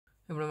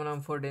ఇప్పుడు మనం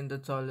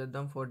 14th solve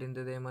చేద్దాం.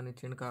 14th ఏమని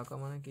ఇచ్చిండు కాక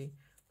మనకి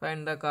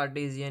find the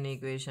Cartesian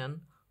equation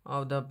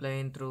of the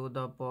plane through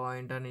the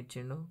point అని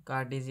ఇచ్చిండు.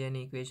 కార్టీజియన్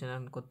ఈక్వేషన్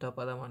అని కొత్త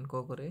పదం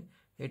అనుకోకూరి,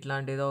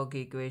 ఇట్లాంటిదో ఒక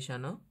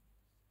ఈక్వేషన్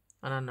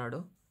అని అన్నాడు.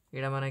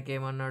 ఇక్కడ మనకి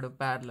ఏమన్నాడు,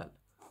 ప్యారలల్,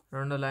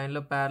 రెండు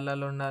లైన్లు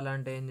ప్యారలల్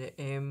ఉండాలంటే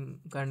ఏం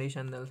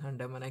కండిషన్ తెలుసు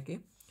అంటే మనకి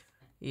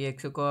ఈ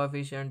X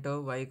coefficient,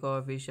 why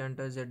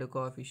coefficient, Z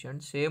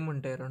coefficient same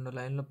ఉంటాయి. రెండు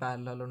లైన్లు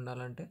ప్యారలల్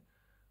ఉండాలంటే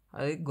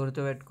అది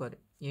గుర్తుపెట్టుకోరు.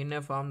 ఈయనే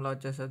ఫామ్లో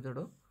వచ్చేస్తుంది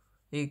చూడు.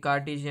 ఈ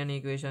కార్టీజియన్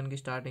ఈక్వేషన్కి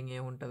స్టార్టింగ్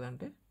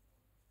ఏముంటుందంటే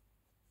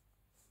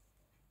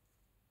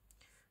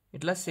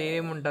ఇట్లా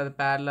సేమ్ ఉంటుంది.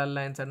 ప్యారలల్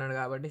లైన్స్ అన్నాడు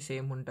కాబట్టి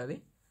సేమ్ ఉంటుంది.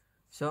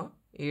 సో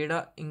ఈడ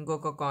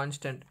ఇంకొక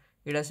కాన్స్టెంట్,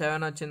 ఈడ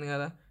 7 వచ్చింది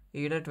కదా,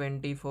 ఈడ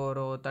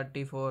 24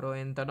 34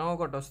 ఎంతనో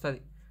ఒకటి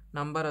వస్తుంది,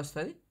 నంబర్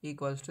వస్తుంది,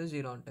 ఈక్వల్స్ టు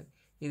 0 ఉంటుంది.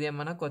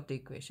 ఇదేమన్నా కొత్త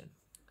ఈక్వేషన్.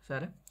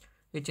 సరే,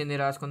 ఇచ్చింది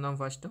రాసుకుందాం.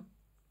 ఫస్ట్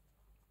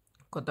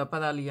కొత్త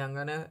పదాలు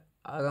ఇవ్వగానే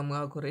ఆగం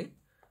కాకురి.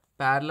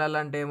 ప్యారలల్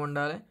అంటే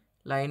ఏముండాలి,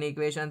 లైన్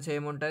ఈక్వేషన్స్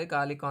ఏముంటుంది,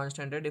 ఖాళీ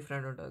కాన్స్టెంటే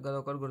డిఫరెంట్ ఉంటుంది కదా,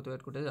 ఒకటి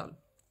గుర్తుపెట్టుకుంటే చాలు.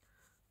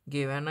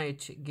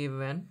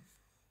 Given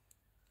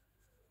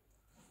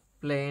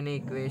plane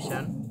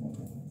equation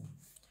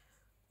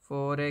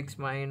 4x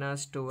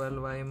 -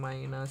 12y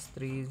 -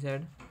 3z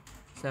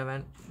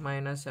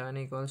 7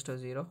 equals to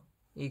 0.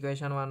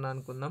 Equation 1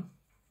 అనుకుందాం.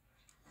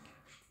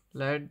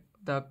 Let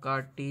the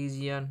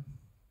Cartesian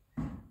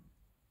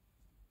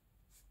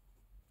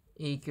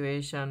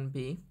equation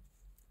B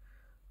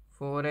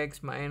 4x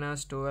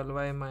 -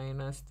 12y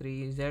 -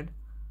 3z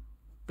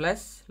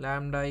plus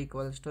lambda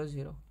equals to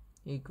 0.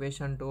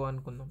 Equation 2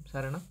 అనుకుందాం.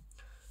 సరేనా?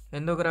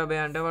 ఎందుకు రాబే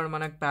అంటే వాడు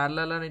మనకు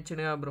ప్యారలల్ అని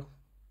ఇచ్చింది కదా బ్రో,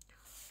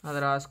 అది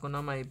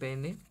రాసుకున్నాం,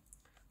 అయిపోయింది.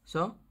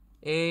 సో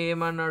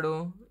ఏమన్నాడు,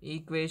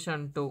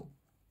 ఈక్వేషన్ 2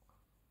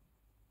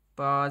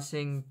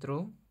 పాసింగ్ త్రూ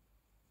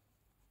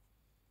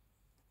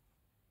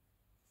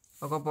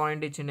ఒక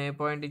పాయింట్ ఇచ్చిండు. ఏ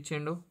పాయింట్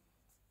ఇచ్చిండు,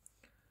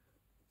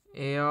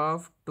 a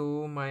of 2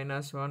 -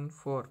 1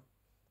 4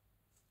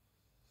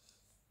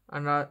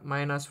 అండ్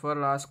 -4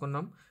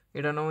 రాసుకున్నాం.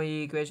 ఇక్కడ నువ్వు ఈ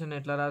ఈక్వేషన్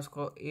ఎట్లా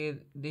రాసుకో,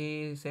 ఈ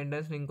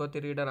సెంటెన్స్ని ఇంకో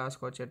తిరిగి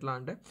రాసుకోవచ్చు. ఎట్లా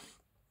అంటే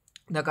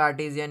the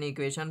Cartesian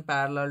equation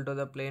parallel to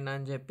the plane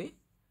అని చెప్పి,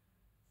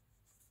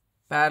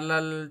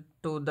 parallel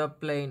to the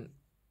plane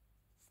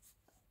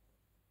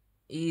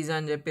is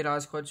అని చెప్పి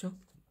రాసుకోవచ్చు,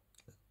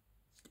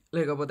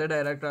 లేకపోతే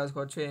డైరెక్ట్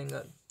రాసుకోవచ్చు, ఏం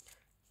కాదు.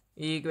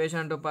 ఈ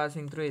ఈక్వేషన్ 2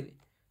 పాసింగ్ త్రూ ఇది.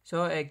 సో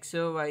ఎక్స్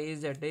వై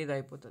జెడ్ ఇది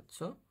అయిపోతుంది.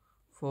 So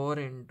 4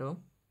 ×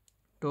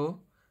 2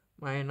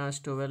 - 12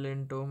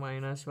 ×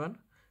 -1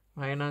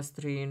 -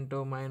 3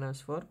 ×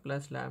 -4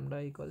 plus lambda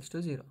equals to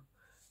 0.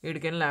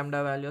 వీటికి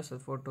లాంబ్డా వాల్యూ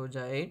వస్తుంది. 4 2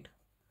 = 8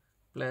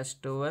 plus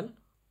 12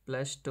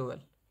 plus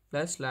 12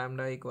 plus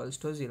lambda equals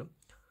to 0.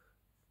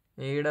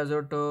 ఈడ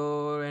జొట్టు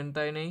ఎంత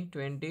అయినాయి,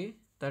 20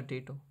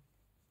 32.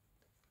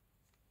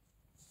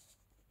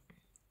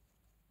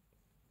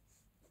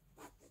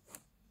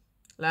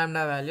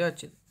 లాంబ్డా వాల్యూ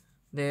వచ్చింది.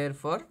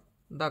 Therefore,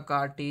 the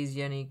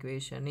Cartesian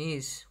equation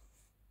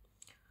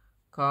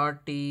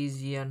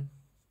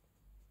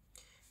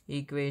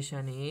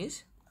is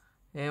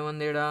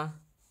ఏముందిడా,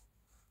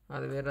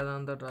 అది వేరే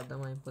దాంతో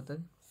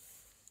అర్థమైపోతుంది.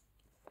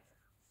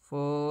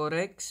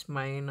 4x -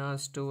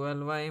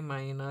 12y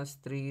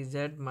 - 3z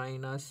 -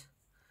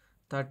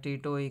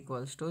 32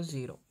 equals to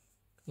 0.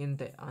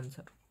 ఇంతే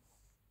ఆన్సర్.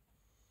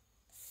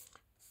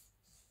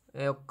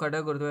 ఒక్కటే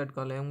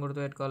గుర్తుపెట్టుకోవాలి. ఏం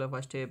గుర్తుపెట్టుకోవాలి,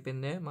 ఫస్ట్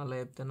చెప్పిందే మళ్ళీ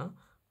చెప్తున్నా.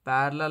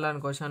 ప్యారలల్ అని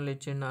క్వశ్చన్లు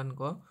ఇచ్చిండు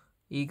అనుకో,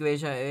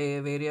 ఈక్వేషన్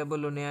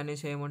వేరియబుల్ ఉన్నాయని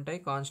సేమ్ ఉంటాయి,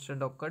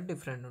 కాన్స్టెంట్ ఒక్కటి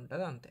డిఫరెంట్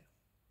ఉంటుంది, అంతే.